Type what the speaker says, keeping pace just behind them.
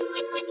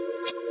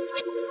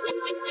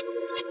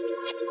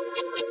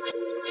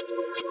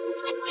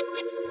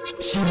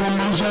She want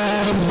my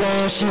yard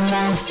ball, she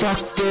won't fuck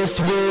this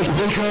week.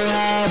 We could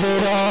have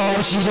it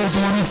all, she just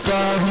wanna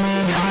fuck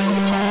me. I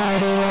ain't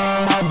mad at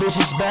all, my bitch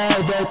is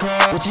bad, that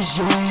call. But she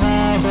ain't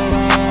have it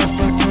all,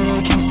 fuck till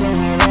they can't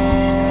stand it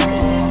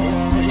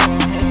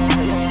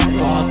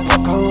all.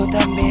 Fuck her with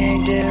that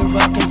mean dick,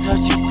 rockin' till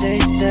she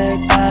taste it.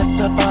 Ass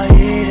up, I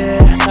eat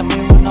it, tell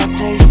me when I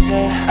taste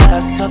it.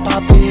 Ass up, I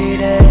beat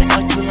it,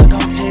 fuck you like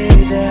I'm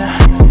teething.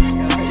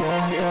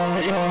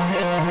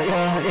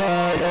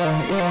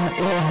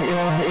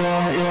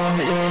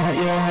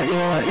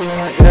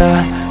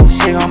 Yeah,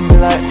 she gon' be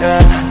like, yeah,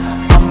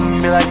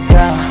 I'ma be like,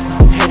 yeah.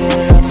 Hit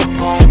it up the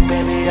park,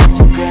 baby, that's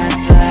a grand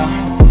slam.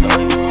 Throw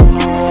you on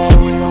the wall,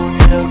 we gon'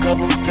 need a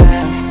couple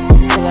fans.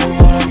 Feel like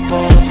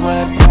waterfalls,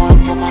 wet porn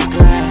for my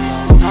glands.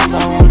 Sometimes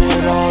I want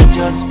it all,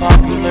 just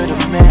popular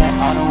demand.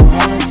 I don't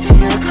wanna see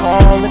your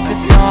call if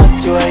it's not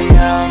 2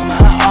 AM.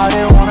 I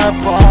didn't wanna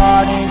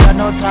party, ain't got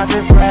no time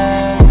for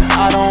friends.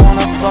 I don't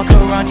wanna fuck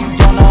around, you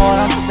don't know what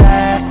I'm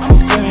saying. I'm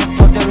screaming,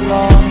 fuck the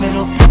law,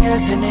 middle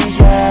fingers in the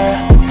air.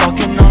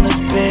 Fucking on this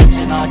bitch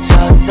and I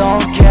just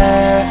don't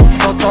care.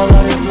 Fuck all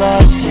of this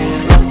love shit,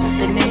 lust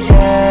is in the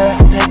air.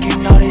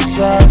 Taking all these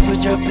drugs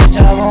with your bitch,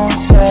 I won't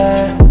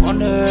say.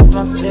 Wonder if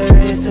I'm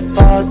serious if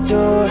I'll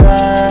do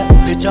that.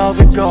 Bitch, I'll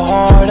rip your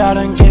heart out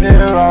and give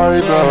it a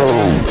right, bro.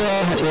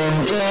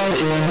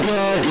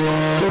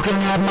 You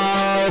can have my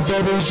heart,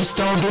 baby, just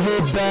don't give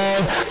it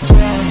back. I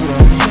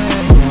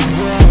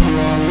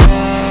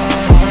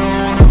don't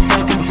wanna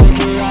fucking take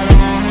it, I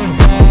don't want it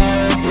back.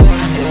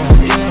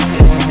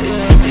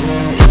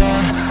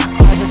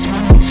 I just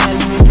wanna tell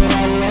you that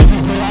I love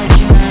you, but I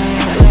can't.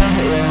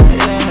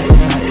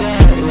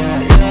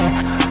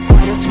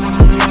 I just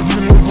wanna love you,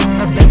 live in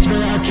the best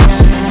way I can.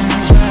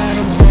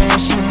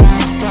 She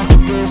won't fuck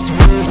this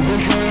week, we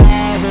could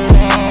have it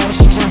all.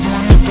 She just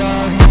wanna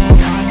fuck me,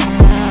 I ain't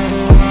mad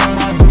at all.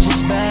 My bitch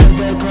is bad,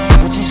 that girl,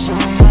 but she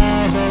shouldn't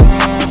have it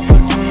all.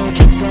 Fuck till they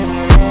can't stand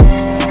it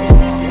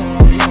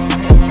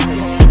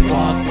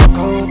all. Fuck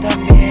her with that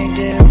mean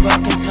dick,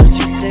 rockin' till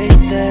she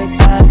taste it.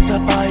 Ass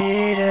up, I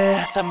eat it,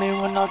 tell me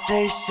when I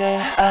taste it.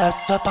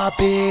 Ass up, I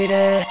beat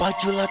it,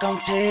 bite you like I'm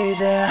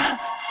teething.